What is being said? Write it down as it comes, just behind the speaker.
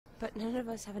But none of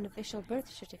us have an official birth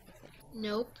certificate.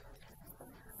 Nope.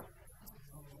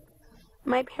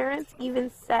 My parents even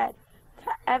said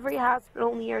that every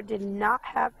hospital near did not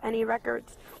have any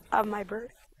records of my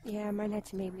birth. Yeah, mine had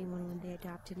to make me one when they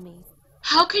adopted me.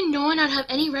 How can no one not have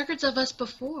any records of us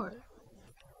before?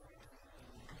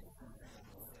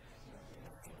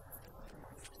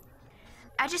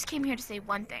 I just came here to say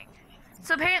one thing.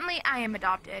 So apparently I am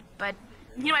adopted, but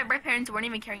you know, my birth parents weren't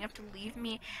even caring enough to leave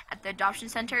me at the adoption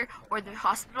center or the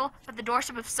hospital, but the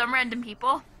doorstep of some random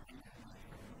people.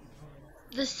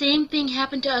 The same thing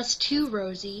happened to us too,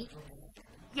 Rosie.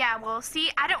 Yeah, well,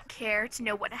 see, I don't care to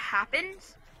know what happened.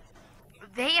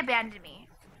 They abandoned me.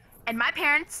 And my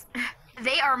parents,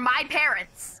 they are my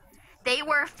parents. They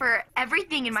were for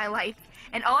everything in my life.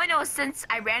 And all I know is since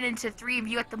I ran into 3 of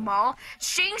you at the mall,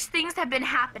 strange things have been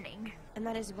happening. And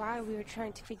that is why we were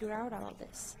trying to figure out all of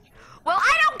this. Well,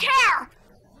 I don't care!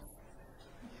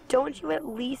 Don't you at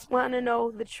least want to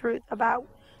know the truth about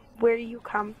where you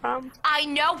come from? I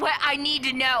know what I need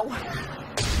to know.